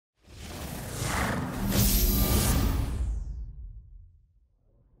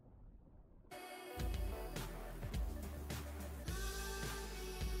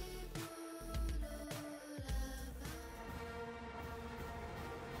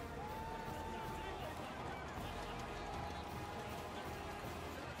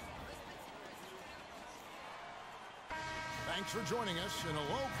Thanks for joining us in a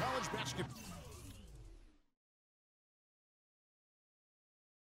low college basketball.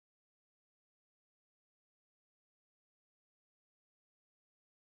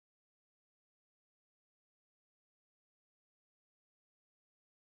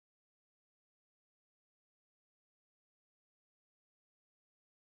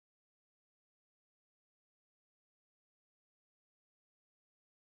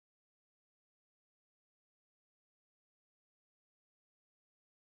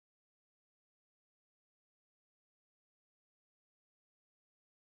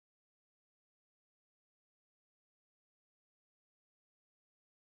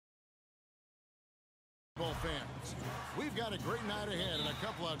 Fans, we've got a great night ahead and a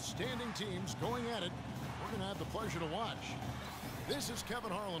couple outstanding teams going at it. We're going to have the pleasure to watch. This is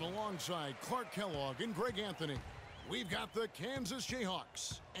Kevin Harlan alongside Clark Kellogg and Greg Anthony. We've got the Kansas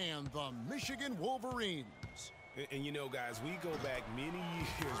Jayhawks and the Michigan Wolverines. And you know, guys, we go back many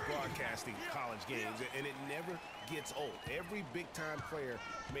years broadcasting college games, and it never gets old. Every big-time player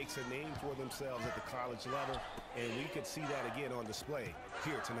makes a name for themselves at the college level, and we could see that again on display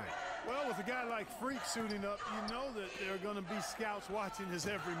here tonight. Well, with a guy like Freak suiting up, you know that there are going to be scouts watching his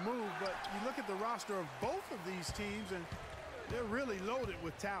every move, but you look at the roster of both of these teams, and they're really loaded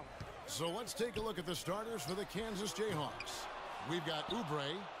with talent. So let's take a look at the starters for the Kansas Jayhawks. We've got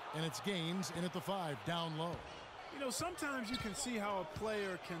Oubre, and it's Gaines in at the 5, down low. You know, sometimes you can see how a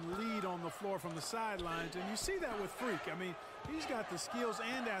player can lead on the floor from the sidelines, and you see that with Freak. I mean, he's got the skills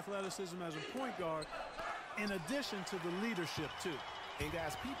and athleticism as a point guard, in addition to the leadership, too. And,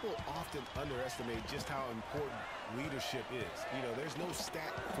 guys, people often underestimate just how important leadership is. You know, there's no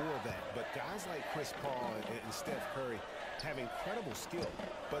stat for that. But guys like Chris Paul and Steph Curry have incredible skill,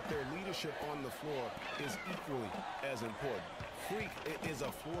 but their leadership on the floor is equally as important. Freak is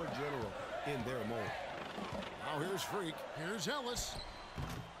a floor general in their mold. Now here's Freak. Here's Ellis.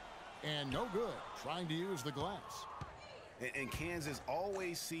 And no good. Trying to use the glass. And Kansas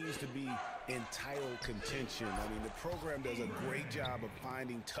always seems to be in title contention. I mean, the program does a great job of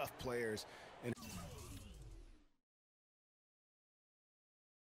finding tough players and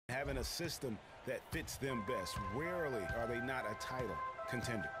having a system that fits them best. Rarely are they not a title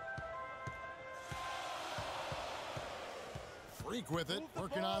contender. Freak with it,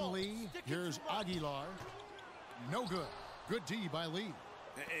 working on Lee. Here's Aguilar. No good. Good D by Lee.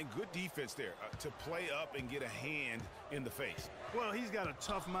 And good defense there to play up and get a hand in the face. Well, he's got a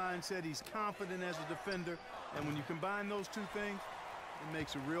tough mindset. He's confident as a defender. And when you combine those two things, it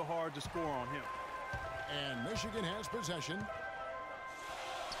makes it real hard to score on him. And Michigan has possession.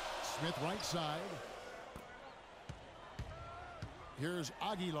 Smith right side. Here's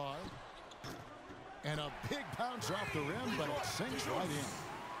Aguilar. And a big bounce off the rim, but it sinks right in.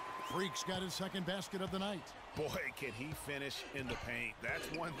 Freak's got his second basket of the night. Boy, can he finish in the paint. That's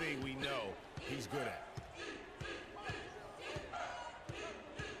one thing we know he's good at.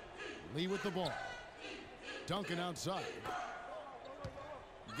 Lee with the ball. Duncan outside.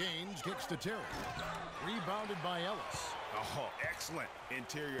 Gaines kicks to Terry. Rebounded by Ellis. Oh, excellent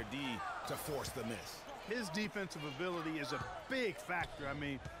interior D to force the miss. His defensive ability is a big factor. I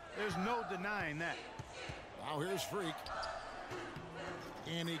mean, there's no denying that. Now here's Freak.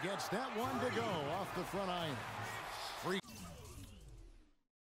 And he gets that one to go off the front iron. Freak's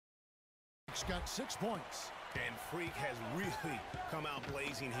got 6 points. And Freak has really come out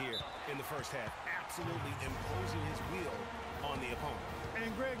blazing here in the first half. Absolutely imposing his will on the opponent.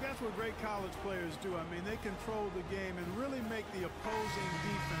 And, Greg, that's what great college players do. I mean, they control the game and really make the opposing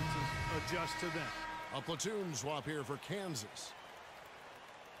defenses adjust to them. A platoon swap here for Kansas.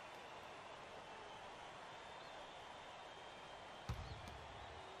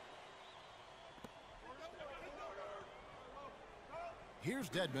 Here's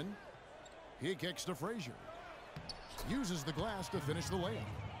Dedman. He kicks to Frazier. Uses the glass to finish the layup.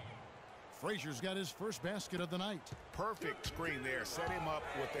 Frazier's got his first basket of the night. Perfect screen there. Set him up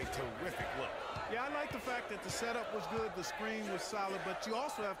with a terrific look. Yeah, I like the fact that the setup was good, the screen was solid, but you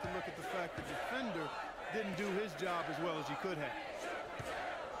also have to look at the fact the defender didn't do his job as well as he could have.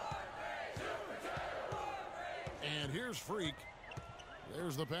 And here's Freak.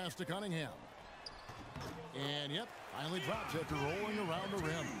 There's the pass to Cunningham. And, yep, finally drops after rolling around the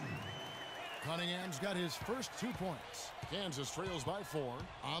rim. Cunningham's got his first 2 points. Kansas trails by 4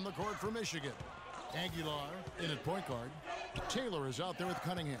 on the court for Michigan. Aguilar in at point guard. Taylor is out there with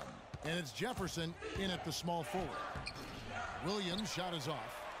Cunningham. And it's Jefferson in at the small forward. Williams' shot is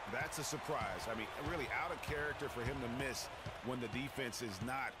off. That's a surprise. I mean, really out of character for him to miss when the defense is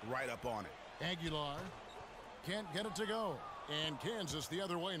not right up on it. Aguilar can't get it to go. And Kansas the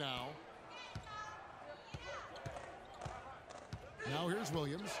other way now. Now here's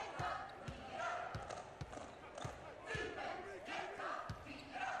Williams.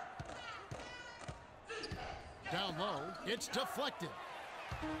 Down low, it's deflected.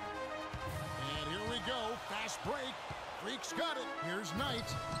 And here we go, fast break. Freak's got it. Here's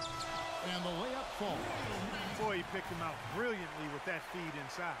Knight. And the layup falls. Boy, he picked him out brilliantly with that feed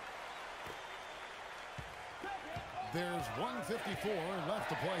inside. There's 1:54 left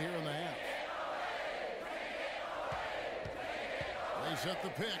to play here in the half. They set the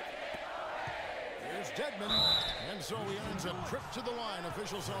pick. Here's Dedman. And so he earns a trip to the line.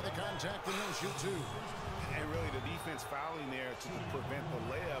 Officials saw the contact and he'll shoot two. And really the defense fouling there to prevent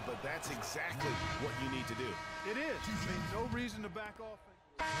the layup, but that's exactly what you need to do. It is. I mean, no reason to back off.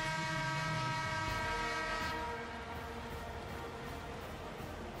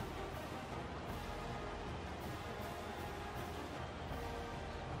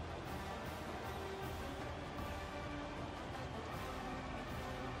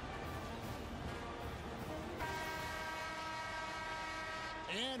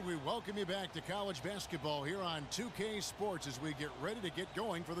 And we welcome you back to college basketball here on 2K Sports as we get ready to get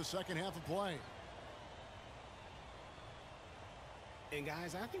going for the second half of play. And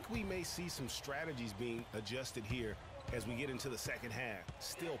guys, I think we may see some strategies being adjusted here as we get into the second half.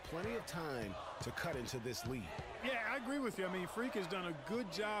 Still plenty of time to cut into this lead. Yeah, I agree with you. I mean, Freak has done a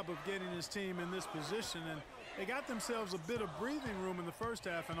good job of getting his team in this position, and they got themselves a bit of breathing room in the first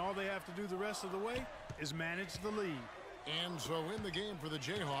half, and all they have to do the rest of the way is manage the lead. And so in the game for the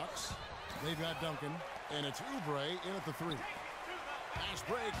Jayhawks, they've got Duncan, and it's Oubre in at the three. Fast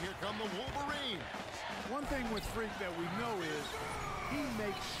break, here come the Wolverines. One thing with Freak that we know is he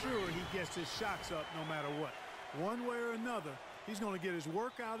makes sure he gets his shots up no matter what. One way or another, he's going to get his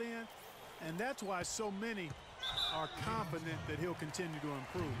workout in, and that's why so many are confident that he'll continue to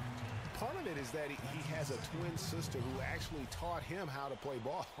improve. Part of it is that he has a twin sister who actually taught him how to play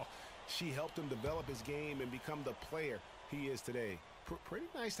ball. She helped him develop his game and become the player he is today. Pretty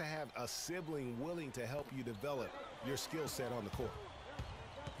nice to have a sibling willing to help you develop your skill set on the court.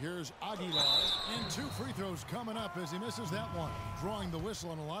 Here's Aguilar, and two free throws coming up as he misses that one. Drawing the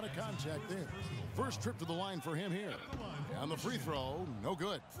whistle and a lot of contact there. First trip to the line for him here. And the free throw, no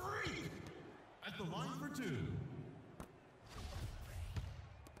good. Free at the line for two.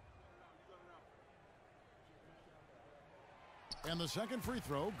 And the second free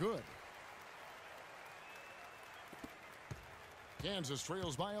throw, good. Kansas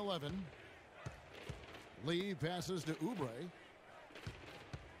trails by 11. Lee passes to Oubre.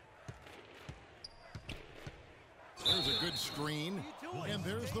 There's a good screen. And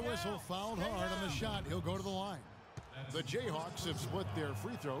there's the whistle. Fouled hard on the shot. He'll go to the line. The Jayhawks have split their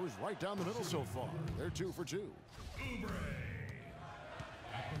free throws right down the middle so far. They're 2 for 2. Oubre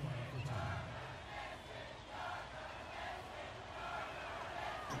at the line for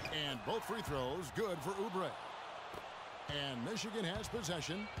two. And both free throws good for Oubre. And Michigan has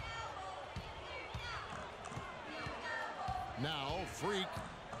possession. Now Freak.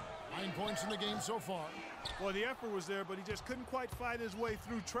 9 points in the game so far. Well, the effort was there, but he just couldn't quite fight his way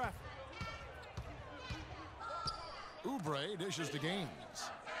through traffic. Oubre dishes to Gaines.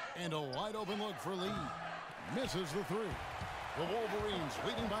 And a wide open look for Lee. Misses the three. The Wolverines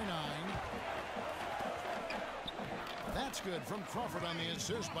leading by 9. That's good from Crawford on the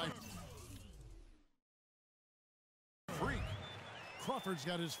assist by Freak. Crawford's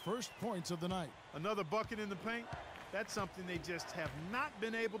got his first points of the night. Another bucket in the paint. That's something they just have not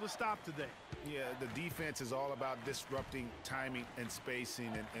been able to stop today. Yeah, the defense is all about disrupting timing and spacing,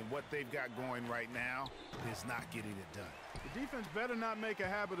 and what they've got going right now is not getting it done. The defense better not make a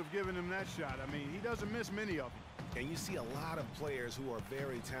habit of giving him that shot. I mean, he doesn't miss many of them. And you see a lot of players who are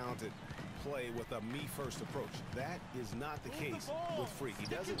very talented play with a me-first approach. That is not the case with Freak. He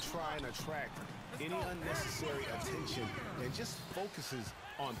doesn't try and attract any unnecessary attention and just focuses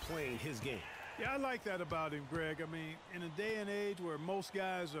on playing his game. Yeah, I like that about him, Greg. I mean, in a day and age where most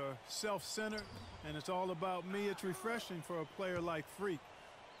guys are self-centered and it's all about me, it's refreshing for a player like Freak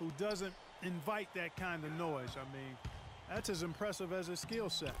who doesn't invite that kind of noise. I mean, that's as impressive as his skill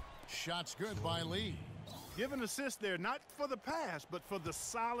set. Shots good by Lee. Give an assist there, not for the pass, but for the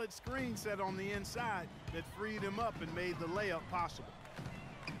solid screen set on the inside that freed him up and made the layup possible.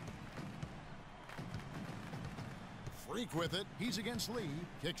 Freak with it. He's against Lee.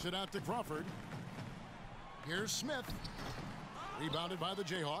 Kicks it out to Crawford. Here's Smith. Rebounded by the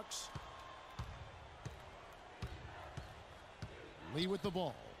Jayhawks. Lee with the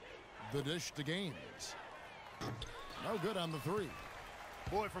ball. The dish to Gaines. No good on the three.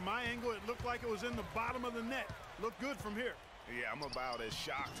 Boy, from my angle, it looked like it was in the bottom of the net. Looked good from here. Yeah, I'm about as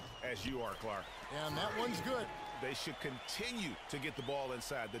shocked as you are, Clark. And that one's good. They should continue to get the ball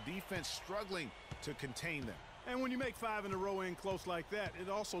inside. The defense struggling to contain them. And when you make 5 in a row in close like that, it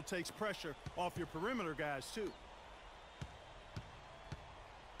also takes pressure off your perimeter guys, too.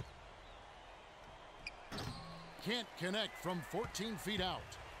 Can't connect from 14 feet out.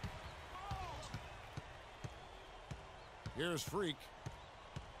 Here's Freak.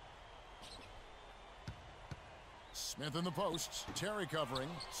 Smith in the posts. Terry covering.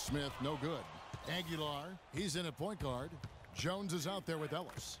 Smith no good. Aguilar, he's in at point guard. Jones is out there with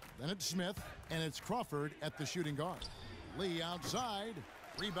Ellis. Then it's Smith, and it's Crawford at the shooting guard. Lee outside.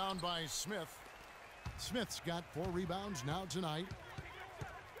 Rebound by Smith. Smith's got 4 rebounds now tonight.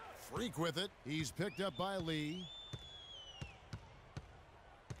 Freak with it. He's picked up by Lee.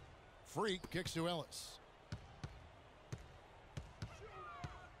 Freak kicks to Ellis.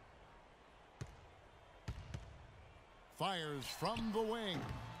 Fires from the wing.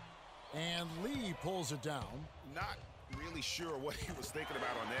 And Lee pulls it down. Not really sure what he was thinking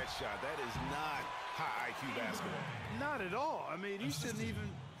about on that shot. That is not high IQ basketball. Not at all. I mean, he shouldn't even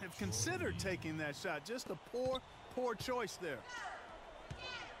have considered taking that shot. Just a poor choice there.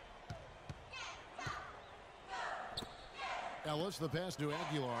 Ellis, the pass to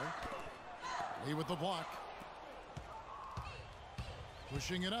Aguilar. Lee with the block.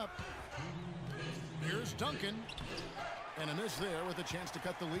 Pushing it up. Here's Duncan. And a miss there with a chance to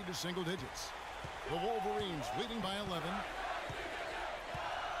cut the lead to single digits. The Wolverines leading by 11.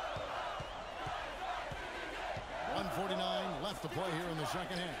 1:49 left to play here in the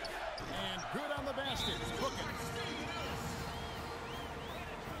second half. And good on the basket. Hook it.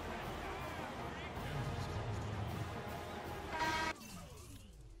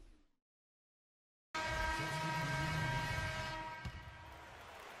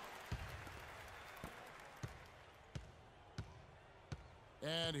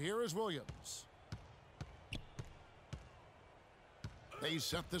 And here is Williams. They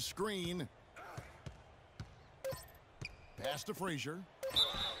set the screen. Pass to Frazier.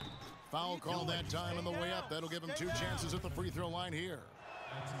 Foul call that time on the way up. That'll give him 2 chances at the free throw line here.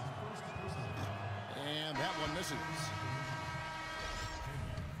 And that one misses.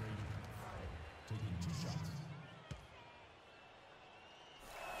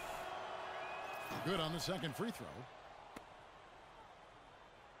 Good on the second free throw.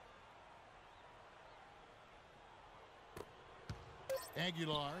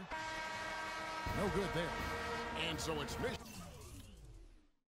 Aguilar. No good there. And so it's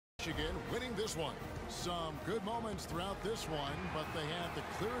Michigan winning this one. Some good moments throughout this one, but they had the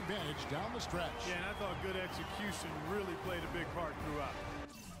clear advantage down the stretch. Yeah, and I thought good execution really played a big part throughout.